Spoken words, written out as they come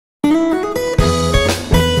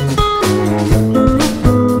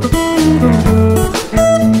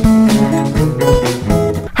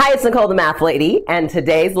it's Nicole the Math Lady, and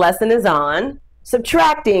today's lesson is on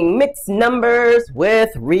subtracting mixed numbers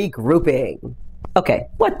with regrouping. Okay,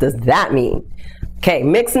 what does that mean? Okay,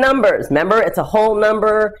 mixed numbers. Remember, it's a whole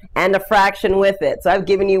number and a fraction with it. So I've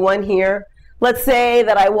given you one here. Let's say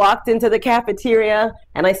that I walked into the cafeteria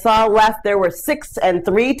and I saw left there were 6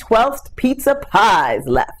 3/12 pizza pies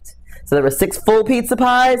left. So there were 6 full pizza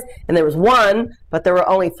pies and there was one, but there were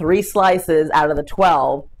only 3 slices out of the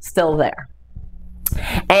 12 still there.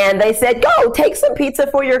 And they said, go take some pizza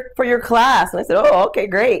for your class. And I said, oh, okay,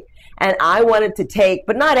 great. And I wanted to take,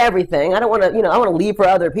 but not everything. I don't want to, I want to leave for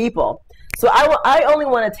other people. So I only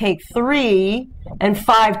want to take 3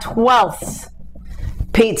 5/12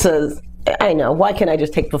 pizzas. I know, why can't I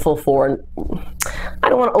just take the full 4? And I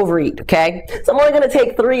don't want to overeat, okay? So I'm only going to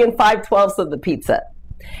take 3 5/12 of the pizza.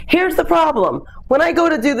 Here's the problem. When I go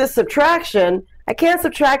to do this subtraction, I can't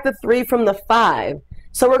subtract the 3 from the 5.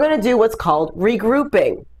 So we're going to do what's called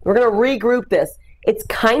regrouping. We're going to regroup this. It's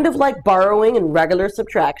kind of like borrowing in regular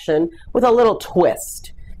subtraction with a little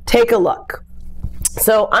twist. Take a look.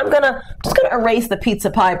 So I'm just going to erase the pizza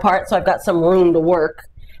pie part so I've got some room to work.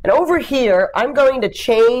 And over here, I'm going to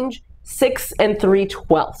change 6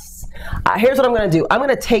 3/12. Here's what I'm going to do. I'm going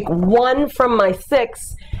to take 1 from my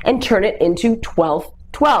 6 and turn it into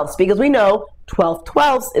 12/12 because we know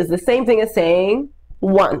 12/12 is the same thing as saying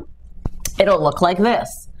 1. It'll look like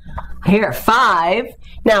this. Here, 5.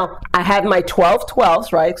 Now, I have my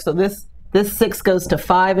 12/12, right? So this 6 goes to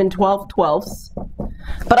 5 12/12.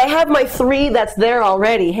 But I have my 3 that's there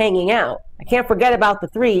already hanging out. I can't forget about the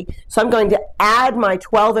 3. So I'm going to add my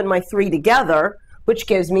 12 and my 3 together, which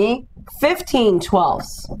gives me 15/12.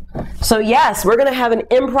 So yes, we're going to have an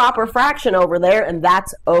improper fraction over there, and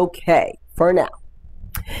that's okay for now.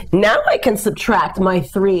 Now I can subtract my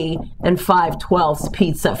 3 5/12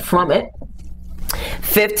 pizza from it.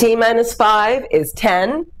 15 minus 5 is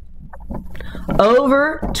 10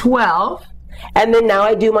 over 12. And then now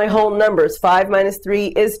I do my whole numbers. 5 minus 3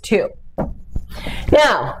 is 2.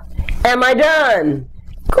 Now, am I done?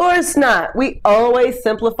 Of course not. We always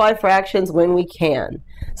simplify fractions when we can.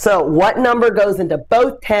 So what number goes into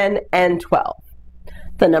both 10 and 12?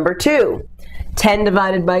 The number 2. 10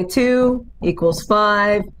 divided by 2 equals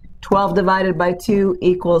 5. 12 divided by 2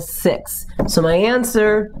 equals 6. So my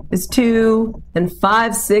answer is 2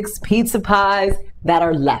 5/6 pizza pies that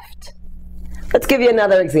are left. Let's give you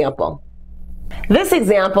another example. This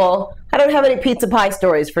example, I don't have any pizza pie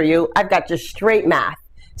stories for you. I've got just straight math.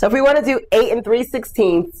 So if we want to do 8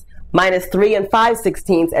 3/16 minus 3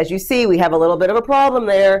 5/16, as you see, we have a little bit of a problem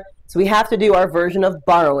there. So we have to do our version of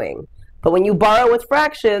borrowing. But when you borrow with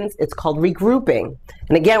fractions, it's called regrouping.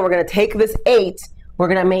 And again, we're going to take this 8, we're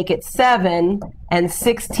going to make it 7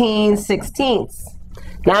 16/16.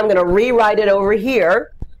 Now I'm going to rewrite it over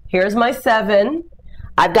here. Here's my 7.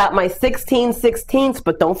 I've got my 16/16,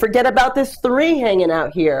 but don't forget about this 3 hanging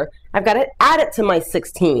out here. I've got to add it to my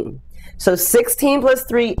 16. So 16 plus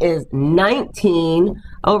 3 is 19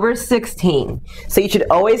 over 16. So you should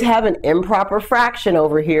always have an improper fraction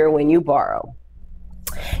over here when you borrow.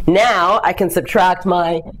 Now I can subtract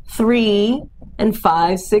my 3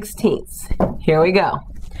 5/16. Here we go.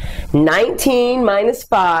 19 minus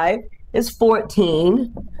 5 is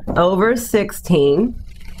 14 over 16.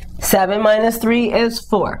 7 minus 3 is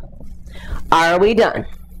 4. Are we done?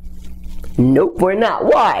 Nope, we're not.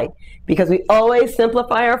 Why? Because we always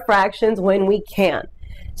simplify our fractions when we can.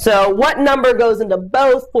 So what number goes into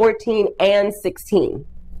both 14 and 16?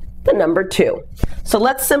 The number 2. So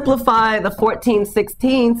let's simplify the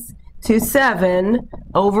 14/16 to 7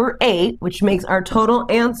 over 8, which makes our total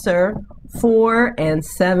answer 4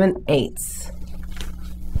 7/8.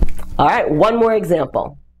 All right, one more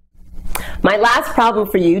example. My last problem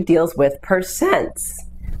for you deals with percents.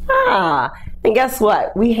 And guess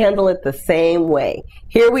what? We handle it the same way.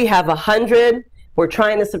 Here we have 100. We're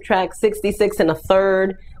trying to subtract 66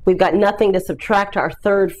 1/3. We've got nothing to subtract our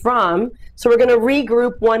third from, so we're going to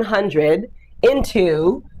regroup 100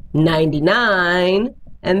 into 99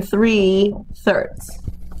 3/3.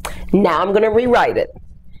 Now I'm going to rewrite it.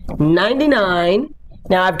 99.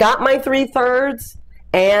 Now I've got my 3/3,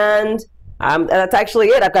 and that's actually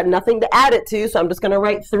it. I've got nothing to add it to, so I'm just going to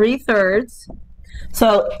write 3/3.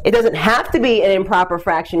 So it doesn't have to be an improper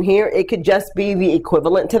fraction here. It could just be the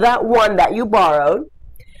equivalent to that 1 that you borrowed.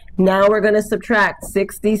 Now we're going to subtract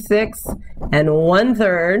 66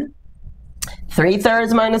 1/3.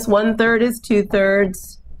 3/3 minus 1/3 is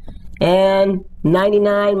 2/3. And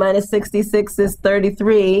 99 minus 66 is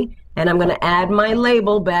 33. And I'm going to add my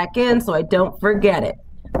label back in so I don't forget it.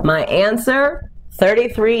 My answer,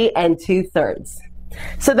 33 2/3.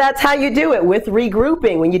 So that's how you do it with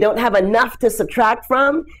regrouping. When you don't have enough to subtract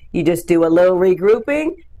from, you just do a little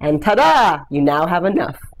regrouping and ta-da, you now have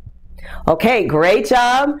enough. Okay, great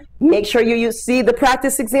job. Make sure you see the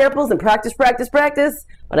practice examples and practice, practice, practice.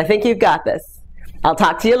 But I think you've got this. I'll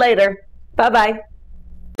talk to you later.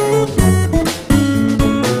 Bye-bye.